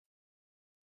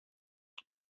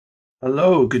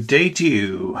Hello, good day to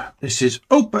you. This is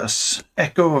Opus,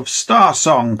 Echo of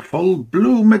Starsong, Full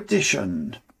Bloom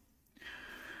Edition.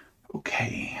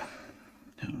 Okay.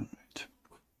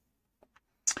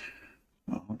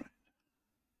 All right.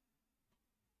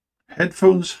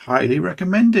 Headphones highly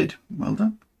recommended. Well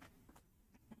done.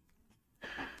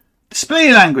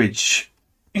 Display language,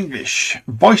 English.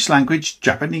 Voice language,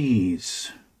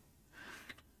 Japanese.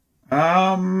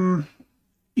 Yeah.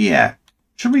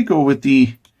 Should we go with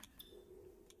the...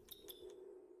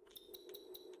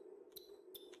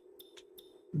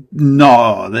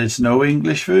 No, there's no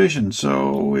English version,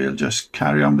 so we'll just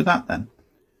carry on with that then.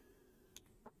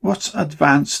 What's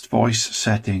advanced voice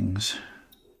settings?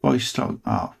 Voice tone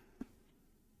off.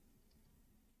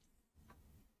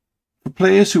 For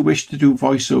players who wish to do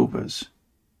voiceovers.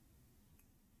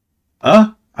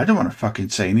 I don't want to fucking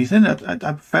say anything.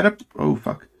 I'm fed up. Oh,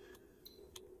 fuck.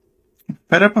 I'm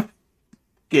fed up of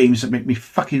games that make me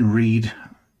fucking read.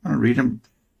 I want to read them.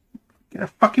 Get a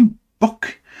fucking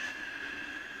book.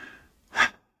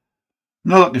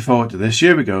 Not looking forward to this.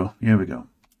 Here we go. Here we go.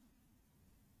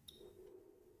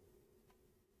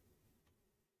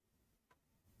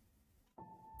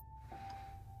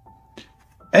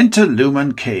 Enter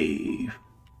Lumen Cave.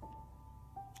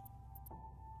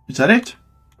 Is that it?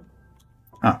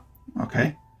 Oh,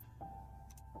 okay.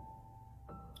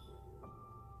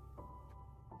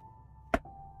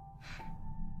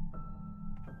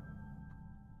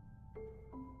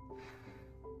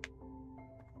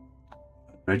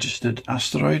 Registered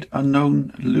asteroid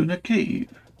unknown lunar cave.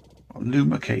 Or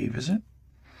Luma Cave, is it?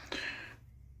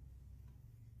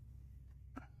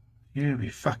 Here we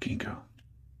fucking go.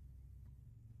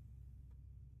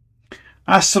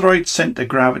 Asteroid center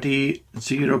gravity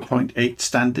 0.8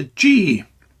 standard G.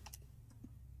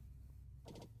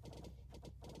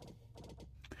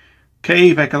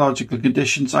 Cave ecological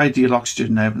conditions, ideal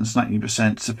oxygen levels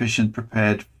 90%, sufficient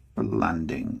prepared for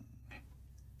landing.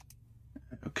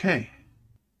 Okay.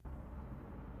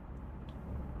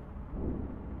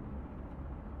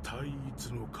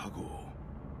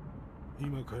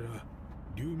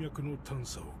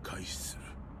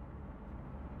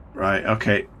 Right,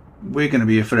 okay. We're going to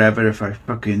be here forever if I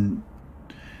fucking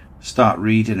start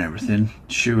reading everything,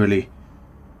 surely.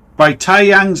 By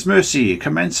Taiyang's mercy,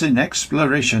 commencing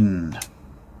exploration.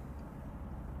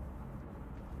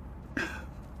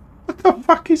 What the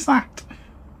fuck is that?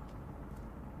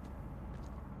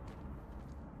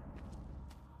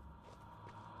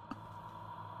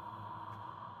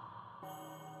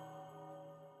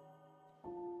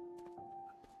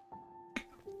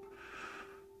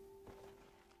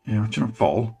 Yeah, I'm trying to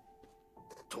fall.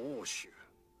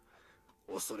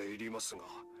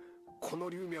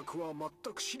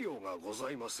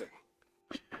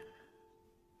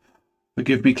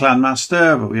 Forgive me, Clan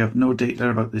Master, but we have no data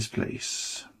about this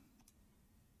place.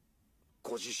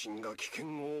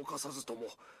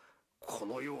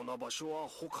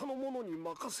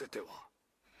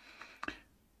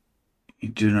 You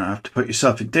do not have to put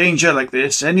yourself in danger like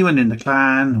this. Anyone in the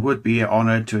clan would be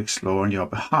honoured to explore on your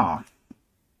behalf.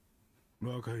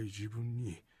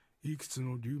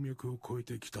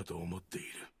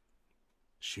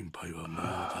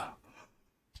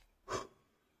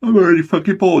 I'm already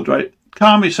fucking bored, right?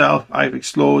 Calm yourself. I've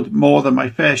explored more than my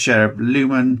fair share of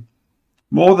lumen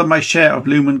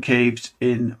caves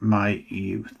in my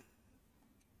youth.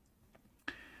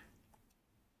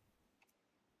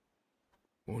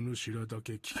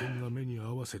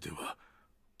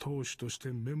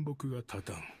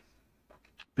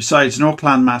 Besides, no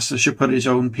clan master should put his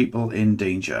own people in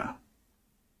danger.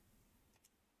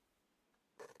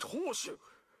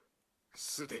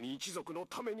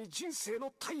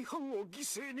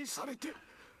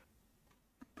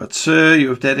 But sir, you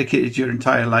have dedicated your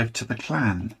entire life to the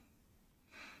clan.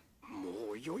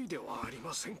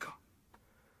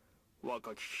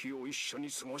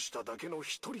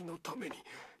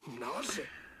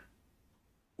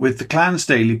 With the clan's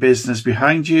daily business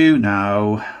behind you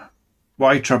now,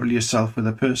 why trouble yourself with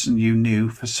a person you knew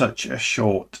for such a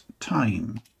short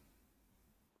time?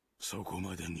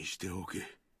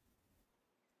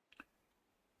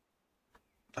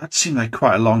 That seemed like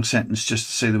quite a long sentence just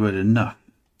to say the word enough.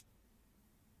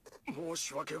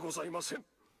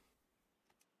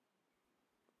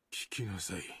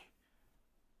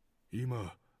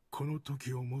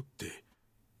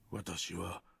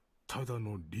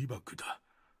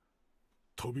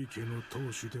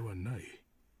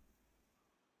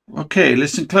 Okay,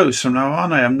 listen close. From now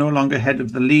on, I am no longer head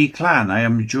of the Lee clan. I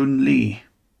am Jun Lee.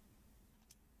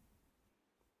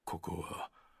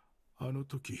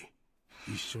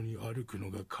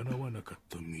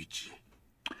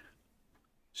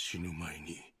 死ぬ前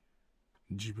に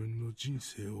自分の人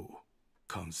生を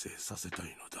完成させたい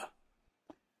のだ。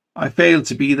I failed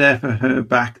to be there for her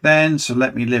back then, so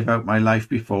let me live out my life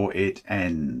before it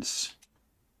ends.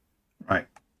 Right.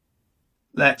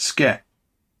 Let's get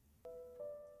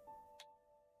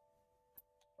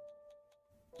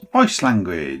voice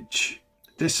language.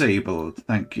 Disabled.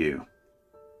 Thank you.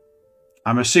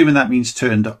 I'm assuming that means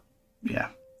turned up. Yeah.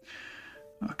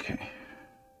 Okay.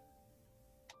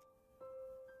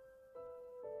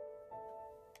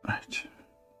 Right.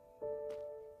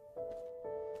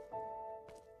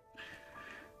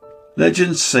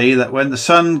 Legends say that when the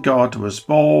sun god was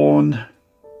born,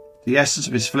 the essence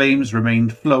of his flames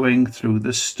remained flowing through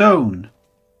the stone.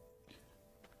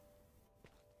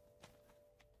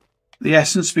 The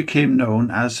essence became known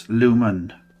as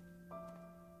lumen.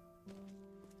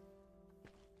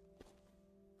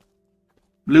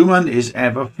 Lumen is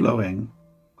ever flowing.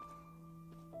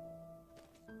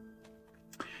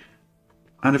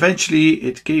 And eventually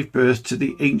it gave birth to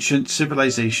the ancient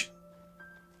civilization.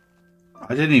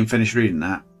 I didn't even finish reading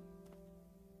that.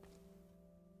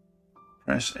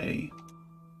 Press A.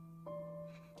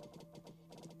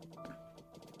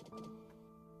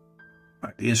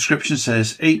 Right, the inscription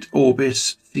says 8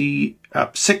 Orbis,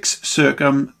 6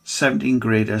 Circum, 17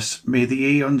 Gradus. May the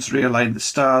aeons realign the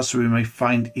stars so we may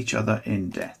find each other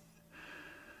in death.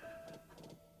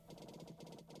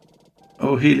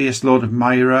 O Helios, Lord of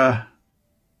Myra,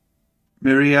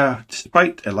 Myria,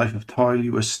 despite a life of toil,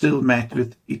 you were still met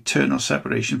with eternal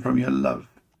separation from your love.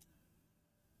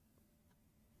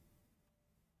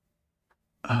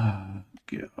 Oh,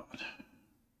 God.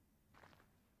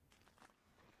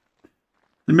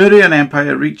 The Myrian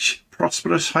Empire reached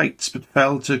prosperous heights but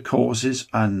fell to causes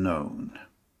unknown.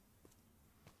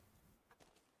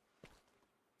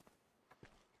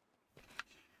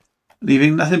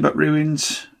 Leaving nothing but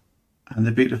ruins and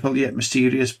the beautiful yet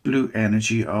mysterious blue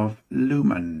energy of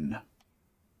lumen.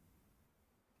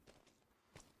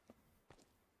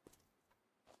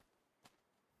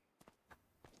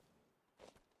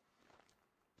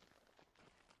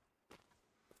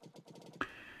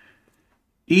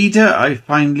 Ida, I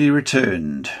finally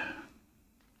returned.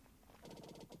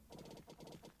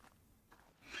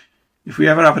 If we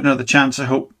ever have another chance, I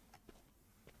hope...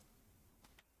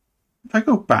 If I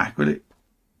go back, will it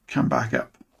come back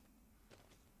up?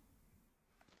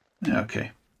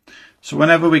 Okay. So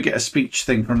whenever we get a speech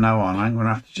thing from now on, I'm going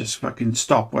to have to just fucking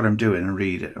stop what I'm doing and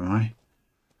read it, am I?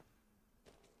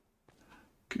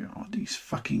 God, these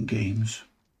fucking games.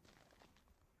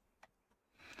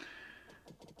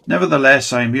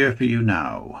 Nevertheless, I'm here for you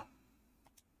now.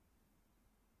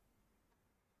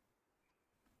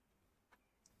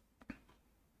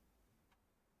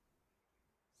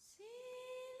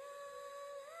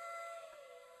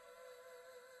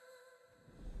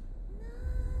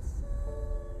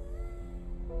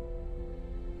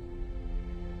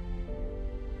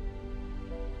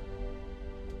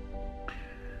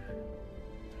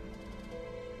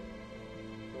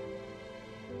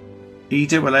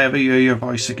 Ida, will I ever hear your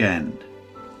voice again?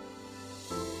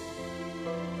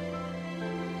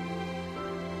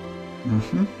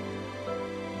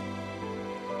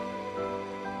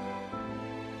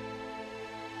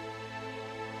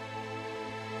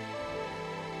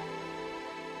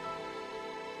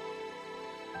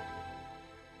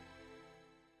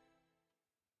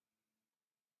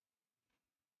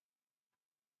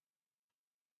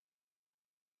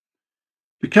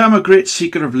 Become a great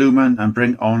seeker of lumen and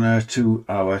bring honour to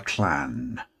our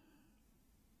clan.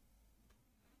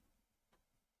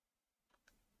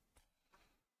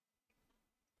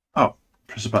 Oh,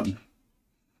 press a button.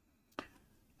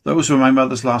 Those were my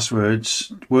mother's last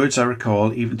words, words I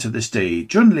recall even to this day.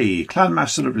 Jun Lee, Clan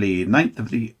Master of Lee, 9th of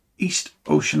the East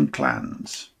Ocean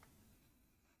Clans.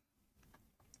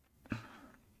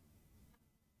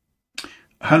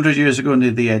 100 years ago, near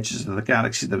the edges of the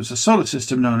galaxy, there was a solar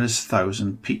system known as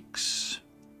Thousand Peaks.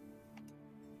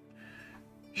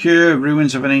 Here,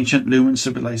 ruins of an ancient lumen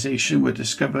civilization were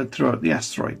discovered throughout the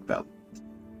asteroid belt.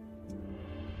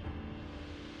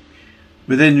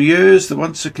 Within years, the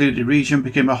once secluded region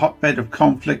became a hotbed of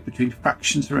conflict between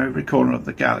factions from every corner of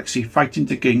the galaxy, fighting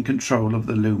to gain control of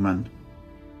the lumen.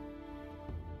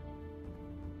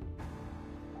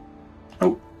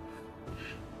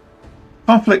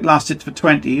 Conflict lasted for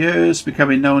 20 years,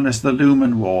 becoming known as the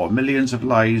Lumen War. Millions of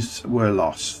lives were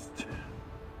lost.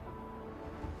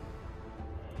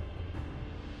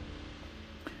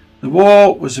 The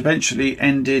war was eventually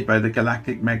ended by the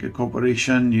galactic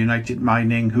megacorporation United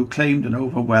Mining, who claimed an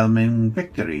overwhelming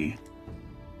victory.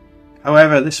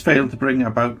 However, this failed to bring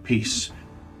about peace.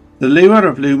 The lure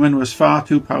of Lumen was far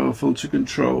too powerful to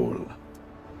control.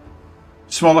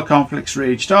 Smaller conflicts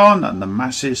raged on, and the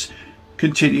masses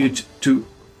continued to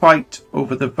fight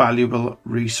over the valuable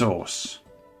resource.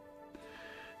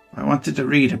 If I wanted to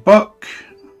read a book,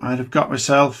 I'd have got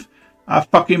myself a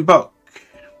fucking book.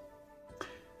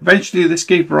 Eventually, this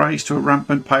gave rise to a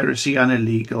rampant piracy and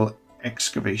illegal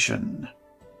excavation.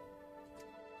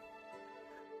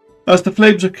 As the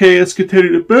flames of chaos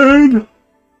continued to burn,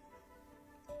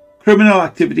 criminal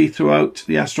activity throughout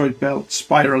the asteroid belt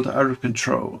spiraled out of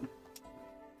control.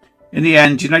 In the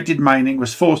end, United Mining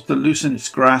was forced to loosen its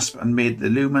grasp and made the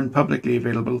Lumen publicly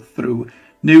available through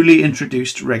newly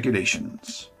introduced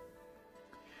regulations.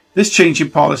 This change in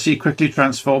policy quickly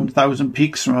transformed Thousand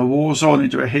Peaks from a war zone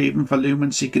into a haven for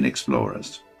Lumen-seeking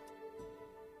explorers.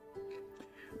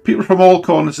 People from all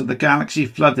corners of the galaxy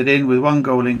flooded in with one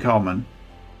goal in common: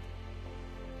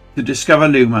 to discover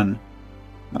Lumen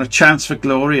and a chance for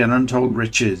glory and untold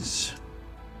riches.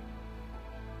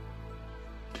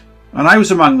 And I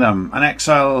was among them, an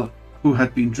exile who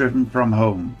had been driven from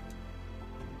home.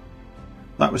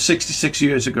 That was 66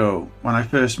 years ago when I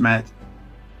first met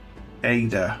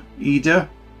Ada. Ida?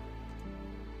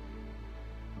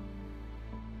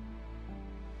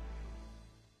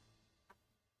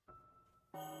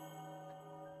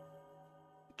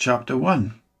 Chapter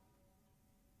 1.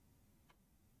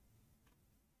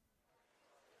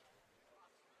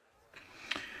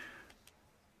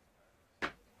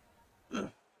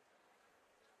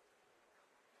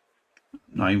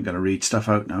 Not even going to read stuff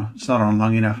out now. It's not on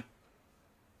long enough.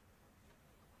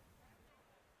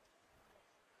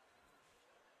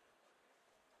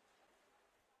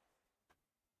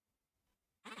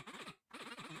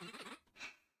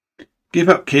 Give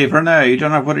up, caver, now. You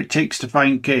don't have what it takes to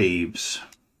find caves.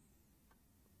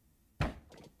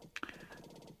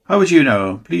 How would you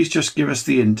know? Please just give us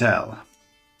the intel.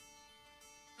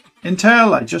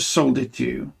 Intel? I just sold it to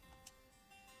you.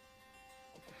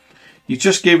 You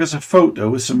just gave us a photo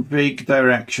with some vague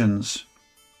directions.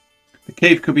 The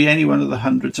cave could be any one of the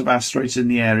hundreds of asteroids in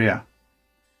the area.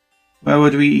 Where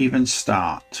would we even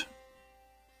start?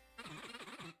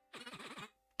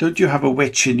 Don't you have a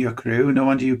witch in your crew? No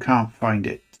wonder you can't find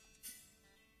it.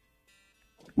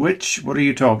 Witch? What are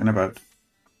you talking about?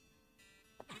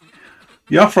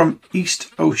 You're from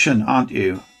East Ocean, aren't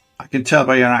you? I can tell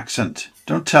by your accent.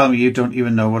 Don't tell me you don't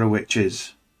even know what a witch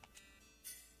is.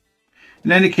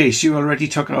 In any case, you already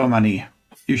took our money.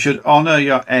 You should honour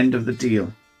your end of the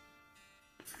deal.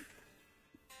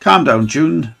 Calm down,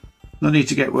 June. No need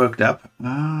to get worked up.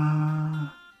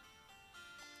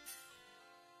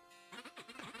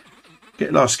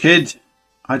 Get lost, kid.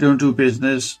 I don't do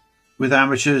business with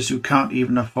amateurs who can't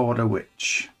even afford a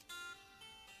witch.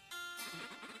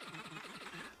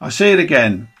 I'll say it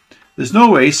again. There's no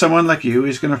way someone like you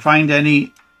is going to find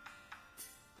any...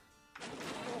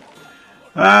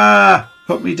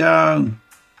 Put me down.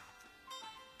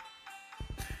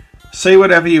 Say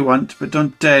whatever you want, but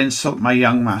don't dare insult my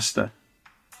young master.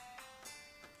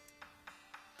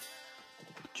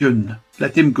 Jun,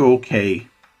 let him go, Kay.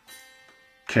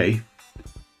 Okay.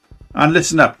 And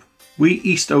listen up. We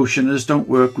East Oceaners don't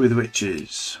work with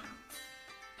witches.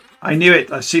 I knew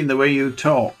it. I've seen the way you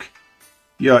talk.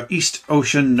 You're East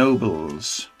Ocean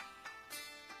nobles.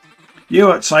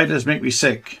 You outsiders make me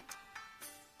sick.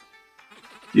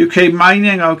 You came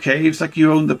mining our caves like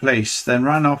you owned the place, then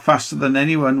ran off faster than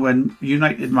anyone when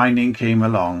United Mining came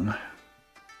along.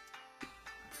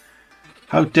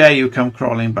 How dare you come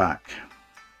crawling back?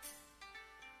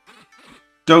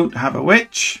 Don't have a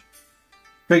witch?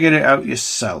 Figure it out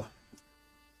yourself.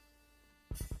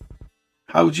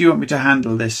 How do you want me to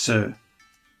handle this, sir?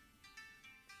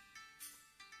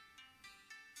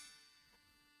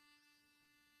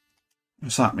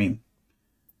 What's that mean?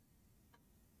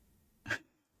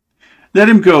 Let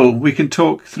him go. We can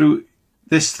talk through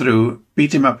this through.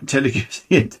 Beat him up until he gives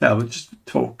the intel. Just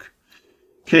talk.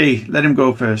 Okay, let him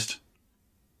go first.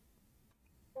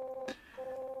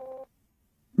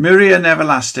 Myria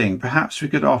Neverlasting. Perhaps we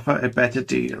could offer a better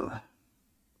deal.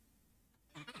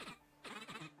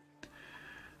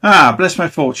 Ah, bless my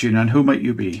fortune. And who might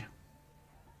you be?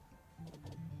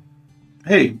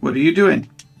 Hey, what are you doing?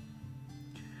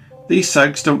 These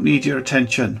thugs don't need your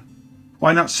attention.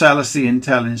 Why not sell us the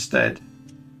intel instead?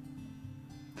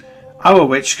 Our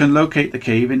witch can locate the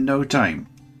cave in no time.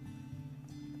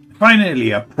 Finally,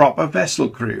 a proper vessel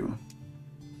crew.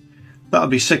 That'll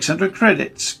be 600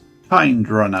 credits. Kind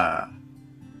runner.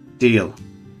 Deal.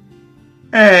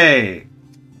 Hey!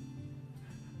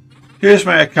 Here's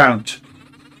my account.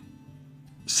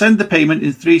 Send the payment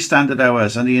in 3 standard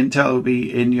hours and the intel will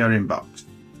be in your inbox.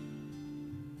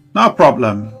 No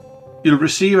problem. You'll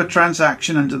receive a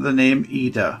transaction under the name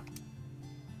Ida.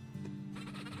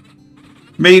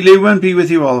 May Lumen be with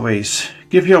you always.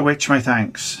 Give your witch my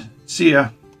thanks. See ya.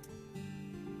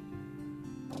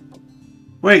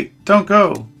 Wait, don't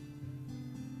go.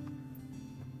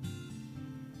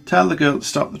 Tell the girl to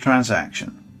stop the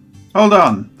transaction. Hold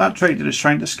on, that trader is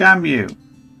trying to scam you.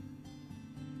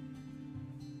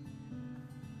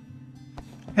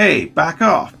 Hey, back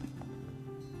off.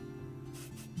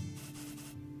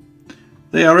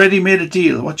 They already made a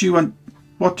deal. What do you want?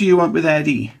 What do you want with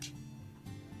Eddie?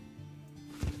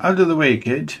 Out of the way,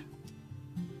 kid.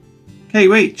 Hey,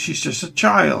 wait, she's just a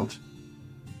child.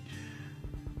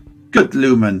 Good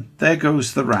Lumen, there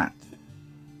goes the rat.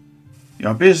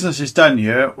 Your business is done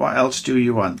here. What else do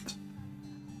you want?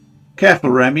 Careful,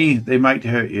 Remy, they might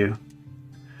hurt you.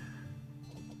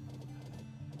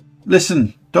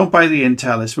 Listen, don't buy the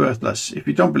intel, it's worthless. If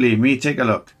you don't believe me, take a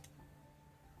look.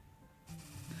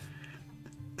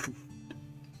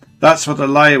 That's what a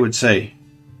liar would say.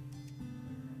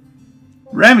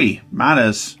 Remy,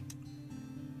 manners.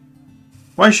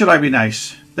 Why should I be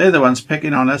nice? They're the ones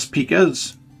picking on us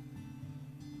peekers.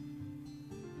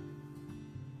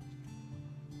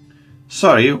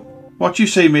 Sorry, what you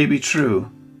say may be true.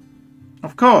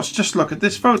 Of course, just look at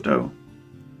this photo.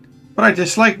 But I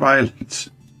dislike violence.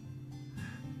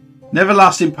 Never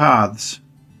lasting paths.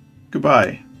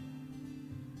 Goodbye.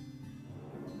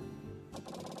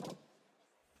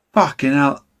 Fucking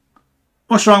hell.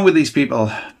 What's wrong with these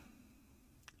people?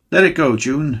 Let it go,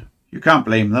 June. You can't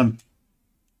blame them.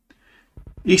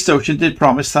 East Ocean did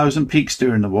promise Thousand Peaks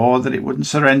during the war that it wouldn't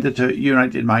surrender to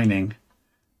United Mining.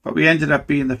 But we ended up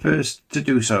being the first to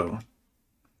do so.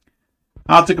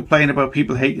 Hard to complain about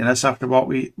people hating us after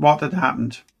what had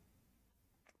happened.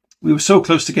 We were so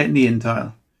close to getting the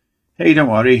intel. Hey,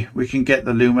 don't worry, we can get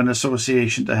the Lumen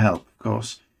Association to help, of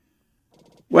course.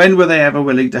 When were they ever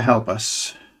willing to help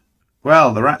us?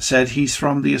 Well, the rat said he's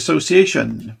from the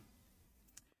association.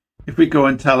 If we go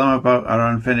and tell them about our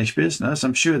unfinished business,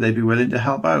 I'm sure they'd be willing to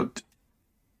help out.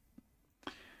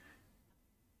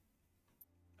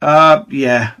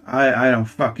 Yeah, I don't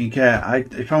fucking care.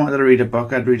 If I wanted to read a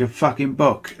book, I'd read a fucking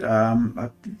book.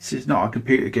 This is not a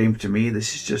computer game to me.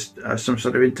 This is just some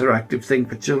sort of interactive thing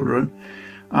for children.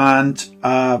 And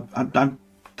I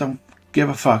don't give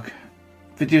a fuck.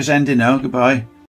 Video's ending now. Goodbye.